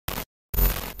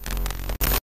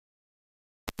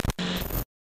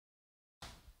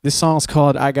This song's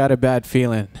called I Got a Bad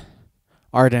Feeling.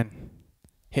 Arden,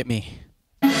 hit me.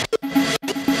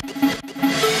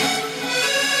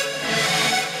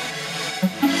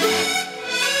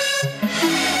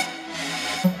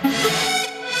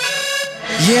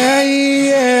 Yeah,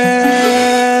 yeah.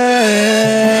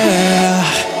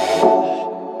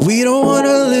 We don't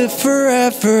wanna live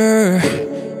forever.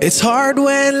 It's hard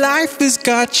when life has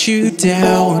got you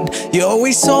down. You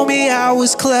always told me I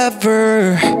was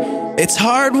clever. It's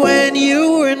hard when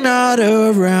you were not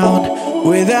around.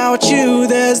 Without you,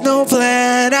 there's no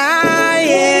plan. I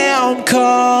am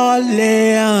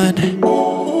calling.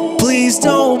 Please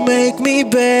don't make me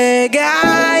beg.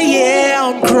 I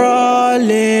am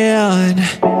crawling.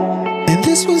 And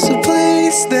this was a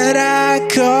place that I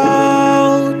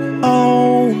called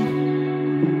home.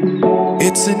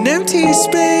 It's an empty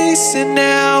space and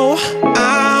now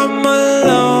I'm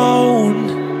alone.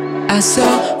 I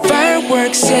saw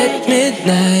fireworks at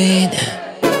midnight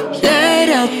light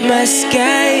up my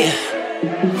sky.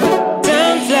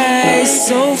 Time flies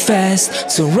so fast,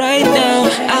 so right now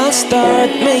I'll start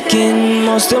making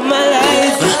most of my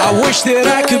life. I wish that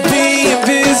I could be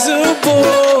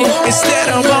invisible. Instead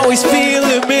I'm always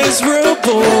feeling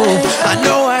miserable. I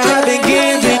know I haven't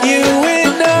given you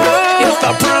enough.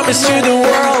 I promised you the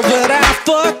world, but I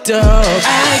fucked up.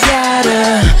 I got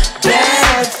a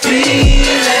bad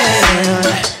feeling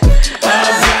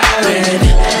about it.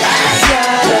 I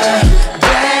got a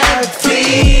bad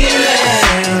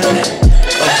feeling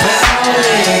about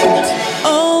it.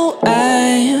 Oh,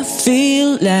 I feel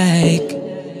like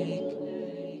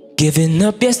giving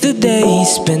up yesterday.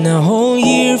 Spent a whole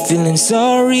year feeling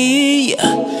sorry,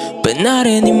 but not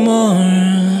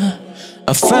anymore.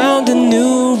 I found a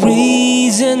new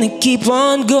reason to keep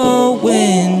on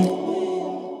going,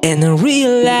 and I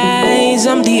realize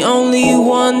I'm the only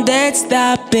one that's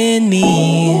stopping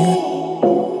me.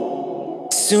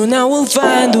 Soon I will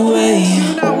find a way.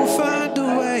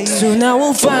 Soon I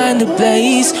will find a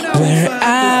place where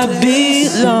I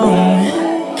belong,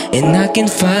 and I can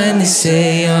finally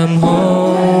say I'm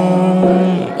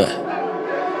home.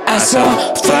 I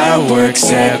saw fireworks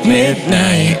at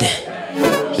midnight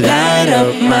light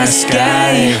up my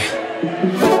sky.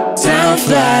 Time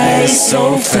flies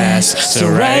so fast, so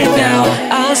right now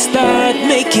I'll start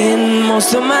making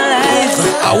most of my life.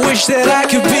 I wish that I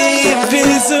could be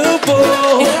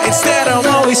invisible. Instead I'm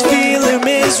always feeling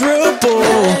miserable.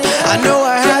 I know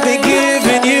I haven't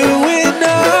given you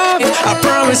enough. I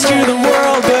promised you the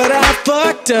world, but I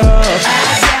fucked up.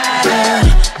 I got a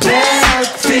bad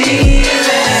feeling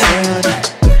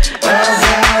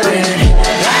about it.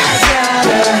 I got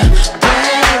a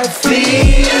bad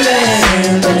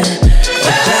feeling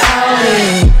about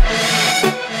it.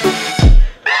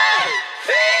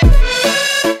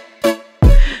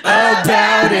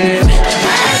 About it.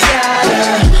 I got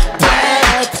a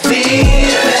bad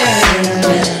feeling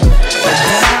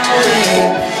about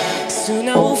it. Soon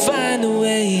I will find a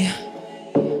way.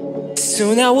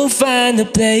 Soon I will find a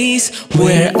place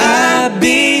where I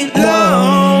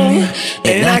belong,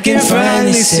 and I can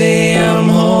finally say I'm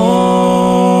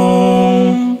home.